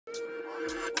I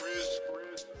know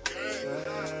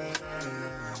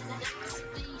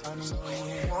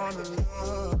you wanna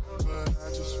love, but I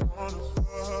just wanna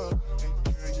fuck. And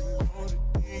girl, you know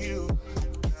the deal. You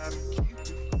gotta keep it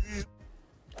real.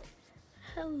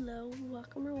 Hello,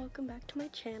 welcome back to my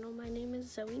channel. My name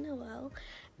is Zoe Noel,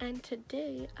 and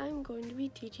today I'm going to be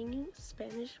teaching you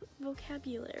Spanish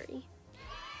vocabulary.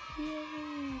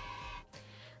 Yay!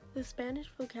 The Spanish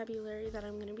vocabulary that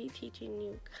I'm going to be teaching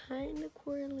you kind of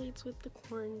correlates with the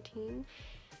quarantine.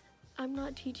 I'm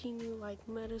not teaching you like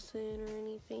medicine or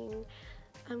anything.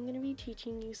 I'm going to be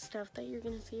teaching you stuff that you're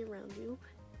going to see around you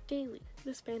daily.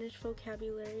 The Spanish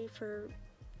vocabulary for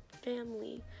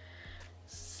family.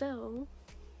 So,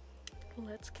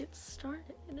 let's get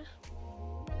started.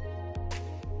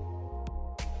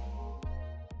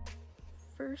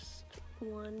 First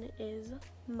one is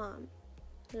mom,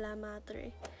 la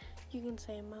madre. You can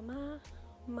say mama,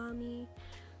 mommy.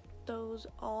 Those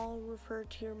all refer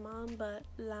to your mom, but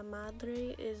la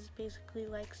madre is basically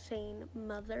like saying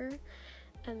mother,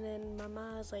 and then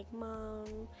mama is like mom,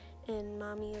 and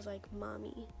mommy is like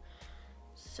mommy.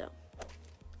 So,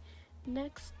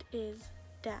 next is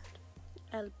dad,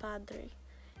 el padre.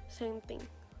 Same thing,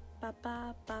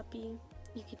 papa, papi.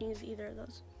 You can use either of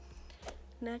those.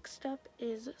 Next up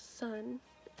is son,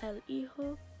 el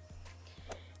hijo.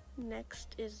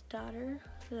 Next is daughter,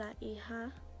 la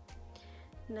hija.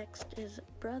 Next is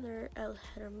brother, el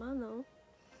hermano.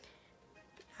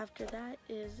 After that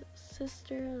is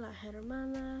sister, la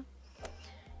hermana.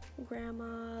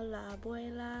 Grandma, la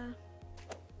abuela.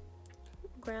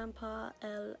 Grandpa,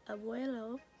 el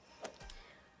abuelo.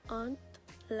 Aunt,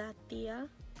 la tía.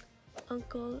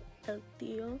 Uncle, el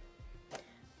tío.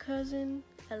 Cousin,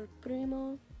 el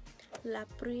primo. La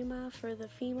prima for the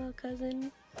female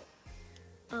cousin.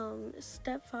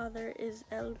 Stepfather is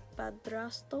el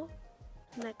padrastro.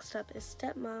 Next up is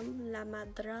stepmom, la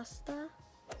madrastra.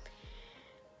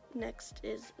 Next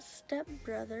is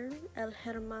stepbrother, el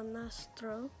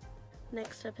hermanastro.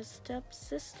 Next up is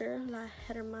stepsister, la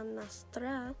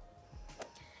hermanastra.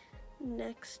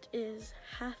 Next is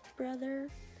half-brother,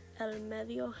 el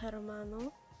medio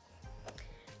hermano.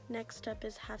 Next up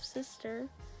is half-sister,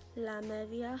 la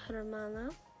media hermana.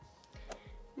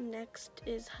 Next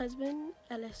is husband,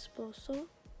 el esposo.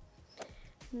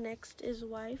 Next is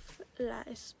wife, la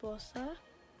esposa.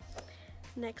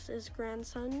 Next is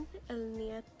grandson, el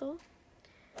nieto.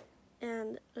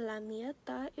 And la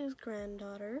nieta is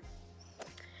granddaughter.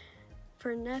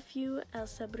 For nephew, el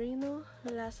sobrino,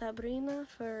 la sobrina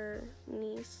for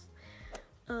niece.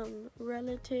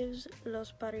 Relatives,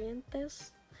 los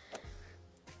parientes.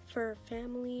 For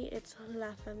family, it's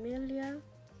la familia.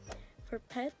 For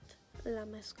pet, la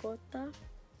mascota.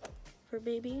 For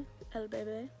baby, el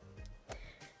bebé.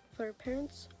 For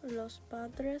parents, los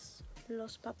padres,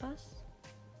 los papás.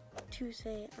 To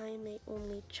say I'm a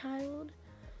only child,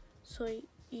 soy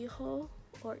hijo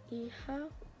or hija,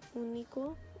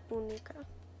 único, única.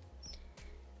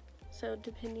 So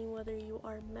depending whether you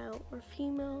are male or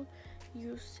female,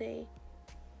 you say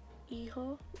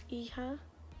hijo, hija,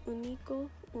 único,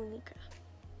 única.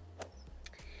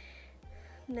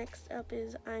 Next up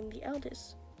is I'm the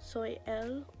eldest, soy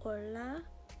el or la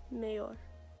mayor.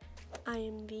 I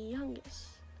am the youngest,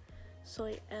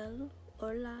 soy el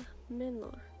or la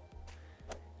menor.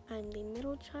 I'm the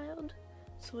middle child,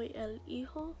 soy el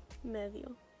hijo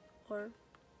medio, or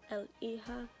el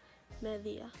hija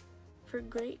media. For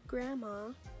great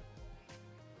grandma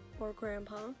or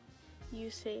grandpa, you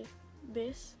say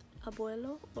bis,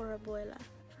 abuelo or abuela.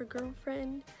 For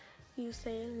girlfriend, you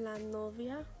say la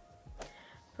novia.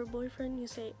 For boyfriend, you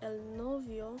say el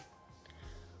novio.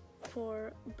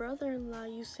 For brother-in-law,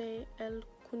 you say el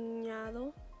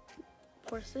cuñado.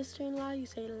 For sister-in-law, you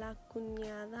say la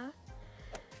cuñada.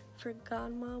 For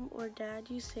godmom or dad,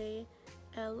 you say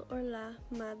el or la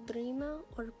madrina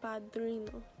or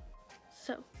padrino.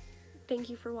 So, thank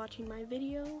you for watching my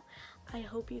video. I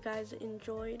hope you guys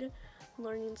enjoyed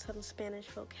learning some Spanish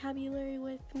vocabulary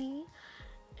with me.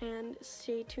 And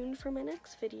stay tuned for my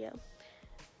next video,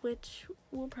 which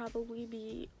will probably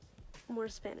be more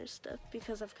Spanish stuff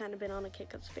because I've kind of been on a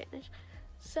kick of Spanish.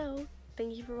 So,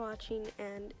 thank you for watching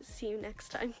and see you next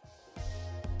time.